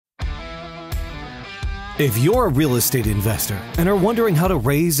If you're a real estate investor and are wondering how to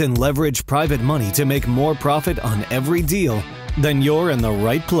raise and leverage private money to make more profit on every deal, then you're in the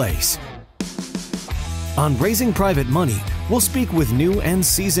right place. On Raising Private Money, we'll speak with new and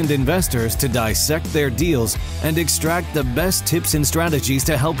seasoned investors to dissect their deals and extract the best tips and strategies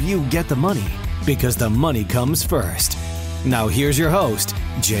to help you get the money, because the money comes first. Now here's your host,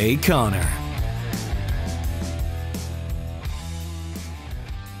 Jay Conner.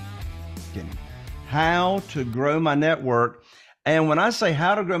 How to grow my network. And when I say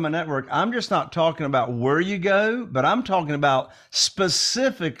how to grow my network, I'm just not talking about where you go, but I'm talking about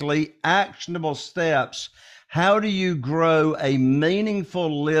specifically actionable steps. How do you grow a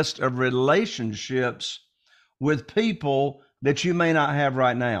meaningful list of relationships with people that you may not have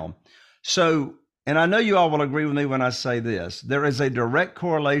right now? So, and I know you all will agree with me when I say this, there is a direct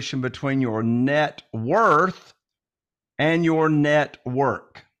correlation between your net worth and your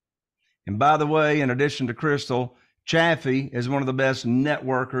network. And by the way, in addition to Crystal, Chaffee is one of the best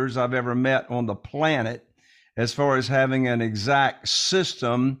networkers I've ever met on the planet as far as having an exact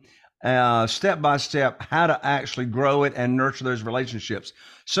system, step by step, how to actually grow it and nurture those relationships.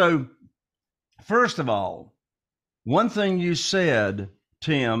 So first of all, one thing you said,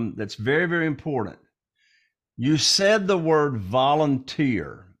 Tim, that's very, very important. You said the word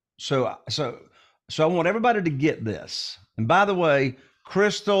volunteer. So I want everybody to get this. And by the way,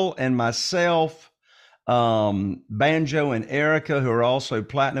 Crystal and myself, Banjo and Erica, who are also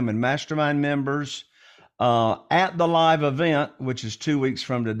Platinum and Mastermind members, at the live event, which is 2 weeks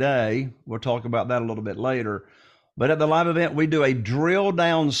from today. We'll talk about that a little bit later. But at the live event, we do a drill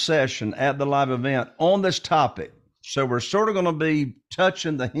down session at the live event on this topic. So we're sort of going to be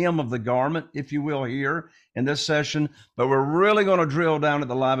touching the hem of the garment, if you will, here in this session, but we're really going to drill down at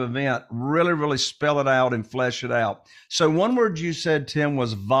the live event, really, really spell it out and flesh it out. So one word you said, Tim,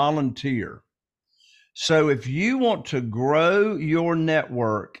 was volunteer. So if you want to grow your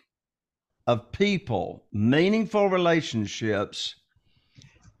network of people, meaningful relationships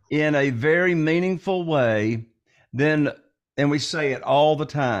in a very meaningful way, then, and we say it all the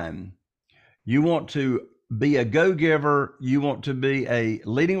time, you want to be a go-giver, you want to be a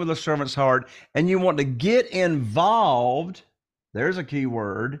leading with a servant's heart, and you want to get involved. There's a key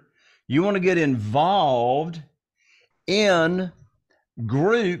word. You want to get involved in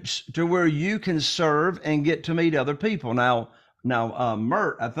groups to where you can serve and get to meet other people. Now,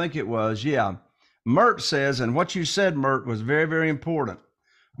 Mert, I think it was, Mert says, and what you said, Mert, was very, very important.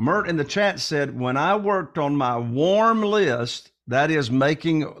 Mert in the chat said, when I worked on my warm list, that is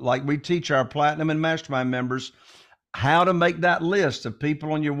making, like we teach our Platinum and Mastermind members, how to make that list of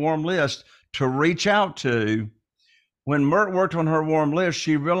people on your warm list to reach out to. When Mert worked on her warm list,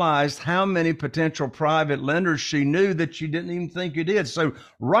 she realized how many potential private lenders she knew that you didn't even think you did. So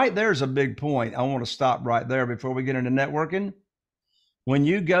right there's a big point. I want to stop right there before we get into networking. When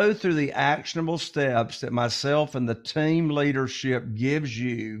you go through the actionable steps that myself and the team leadership gives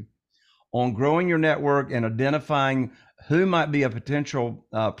you on growing your network and identifying who might be a potential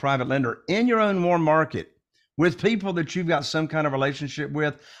private lender in your own warm market with people that you've got some kind of relationship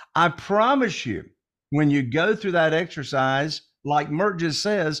with, I promise you, when you go through that exercise, like Mert just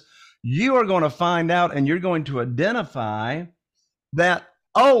says, you are going to find out and you're going to identify that,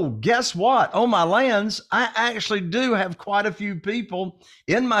 oh, guess what? On my lands, I actually do have quite a few people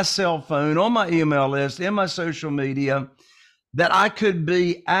in my cell phone, on my email list, in my social media that I could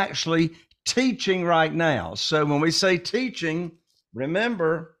be actually teaching right now. So when we say teaching,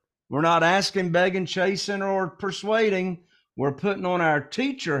 remember, we're not asking, begging, chasing, or persuading. We're putting on our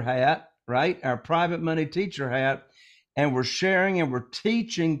teacher hat, right? Our private money teacher hat, and we're sharing and we're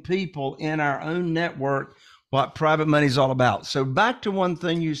teaching people in our own network what private money is all about. So back to one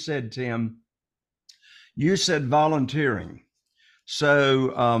thing you said, Tim. You said volunteering.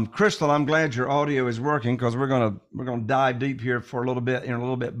 So, Crystal, I'm glad your audio is working, because we're gonna dive deep here for a little bit in a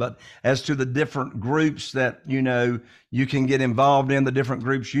little bit. But as to the different groups that you can get involved in, the different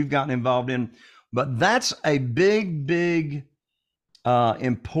groups you've gotten involved in, but that's a big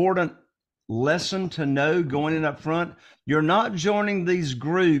important lesson to know going in up front. You're not joining these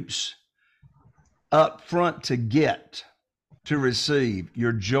groups up front to receive.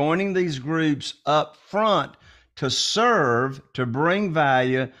 You're joining these groups up front to serve, to bring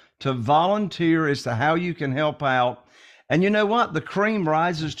value, to volunteer as to how you can help out. And you know what? The cream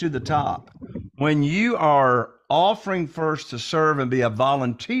rises to the top. When you are offering first to serve and be a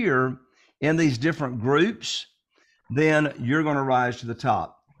volunteer in these different groups, then you're going to rise to the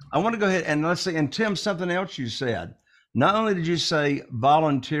top. I want to go ahead and let's see, and Tim, something else you said. Not only did you say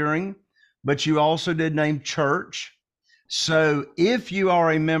volunteering, but you also did name church. So if you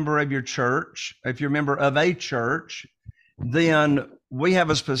are a member of your church, if you're a member of a church, then we have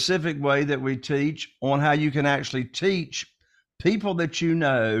a specific way that we teach on how you can actually teach people that you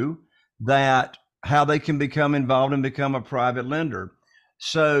know that how they can become involved and become a private lender.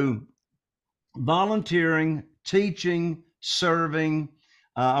 So volunteering, teaching, serving.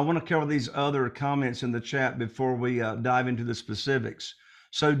 I want to cover these other comments in the chat before we dive into the specifics.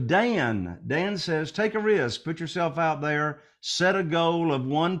 So Dan says, take a risk, put yourself out there, set a goal of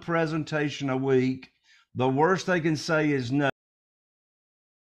 1 presentation a week. The worst they can say is no.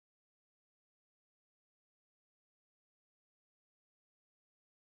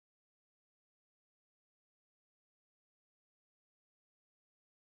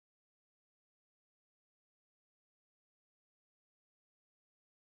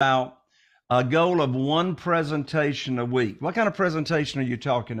 About a goal of 1 presentation a week. What kind of presentation are you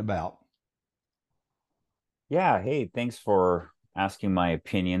talking about? Yeah, hey, thanks for asking my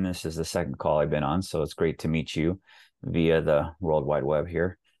opinion. This is the second call I've been on, so it's great to meet you via the World Wide Web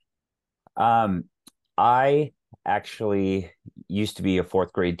here. I actually used to be a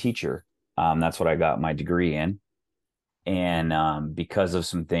 4th grade teacher. That's what I got my degree in. And because of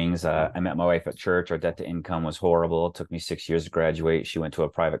some things, I met my wife at church. Our debt to income was horrible. It took me 6 years to graduate. She went to a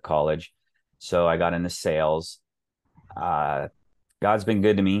private college. So I got into sales. God's been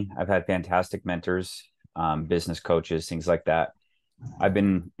good to me. I've had fantastic mentors, business coaches, things like that. I've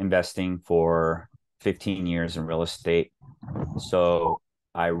been investing for 15 years in real estate. So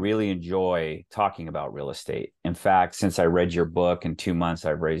I really enjoy talking about real estate. In fact, since I read your book in 2 months,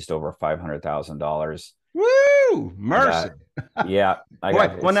 I've raised over $500,000. Woo! Mercy.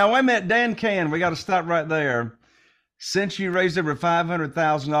 Well, now wait a minute, Dan Can. We got to stop right there. Since you raised over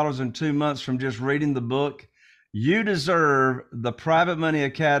 $500,000 in 2 months from just reading the book, you deserve the Private Money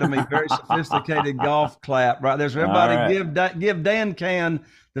Academy very sophisticated golf clap right there. So everybody, right, give Dan Can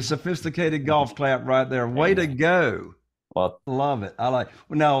the sophisticated golf clap right there. Way to go! Well, love it. I like.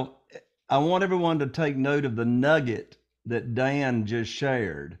 Now, I want everyone to take note of the nugget that Dan just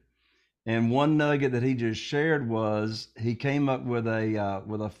shared. And one nugget that he just shared was he came up with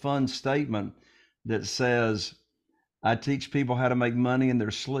a fun statement that says, "I teach people how to make money in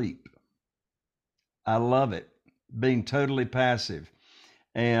their sleep." I love it. Being totally passive.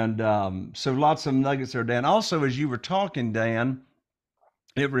 And so lots of nuggets there, Dan. Also, as you were talking, Dan,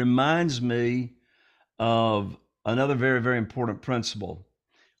 it reminds me of another very, very important principle.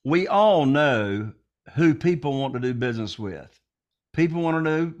 We all know who people want to do business with. People want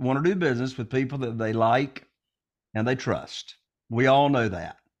to do business with people that they like and they trust. We all know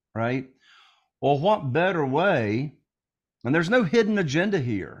that, right? Well, what better way? And there's no hidden agenda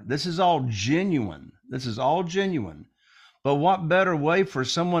here. This is all genuine. But what better way for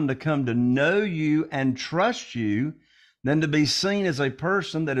someone to come to know you and trust you than to be seen as a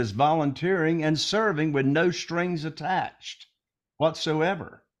person that is volunteering and serving with no strings attached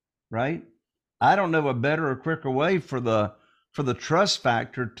whatsoever, right? I don't know a better or quicker way for the trust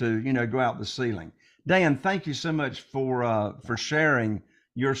factor to, go out the ceiling. Dan, thank you so much for sharing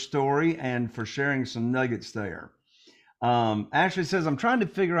your story and for sharing some nuggets there. Ashley says, I'm trying to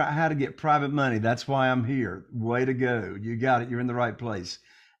figure out how to get private money. That's why I'm here. Way to go. You got it. You're in the right place.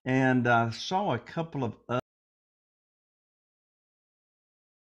 And I saw a couple of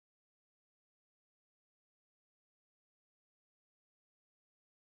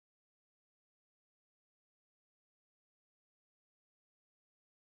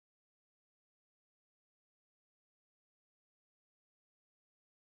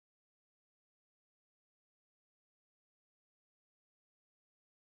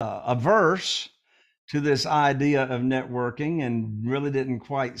a verse to this idea of networking and really didn't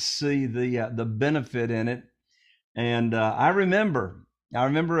quite see the benefit in it. And I remember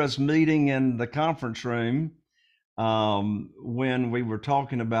us meeting in the conference room when we were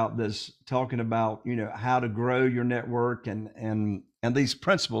talking about how to grow your network and these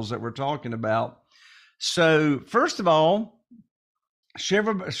principles that we're talking about. So first of all, share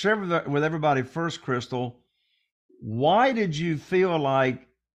with everybody first, Crystal, why did you feel like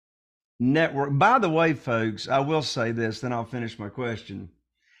network? By the way, folks, I will say this, then I'll finish my question.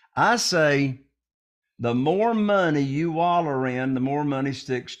 I say the more money you waller in, the more money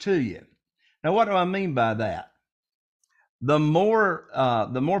sticks to you. Now, what do I mean by that? The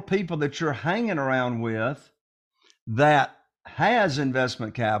more people that you're hanging around with that has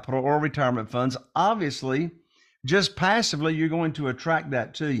investment capital or retirement funds, obviously, just passively, you're going to attract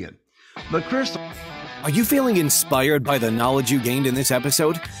that to you. But Crystal, are you feeling inspired by the knowledge you gained in this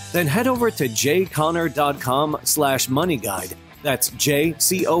episode? Then head over to jconner.com/money guide. That's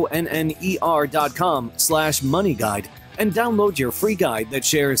jconner.com/money guide And download your free guide that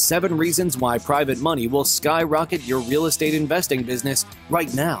shares 7 reasons why private money will skyrocket your real estate investing business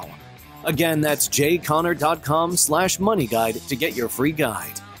right now. Again, that's jconner.com/money guide to get your free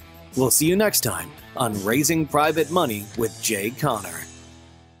guide. We'll see you next time on Raising Private Money with Jay Conner.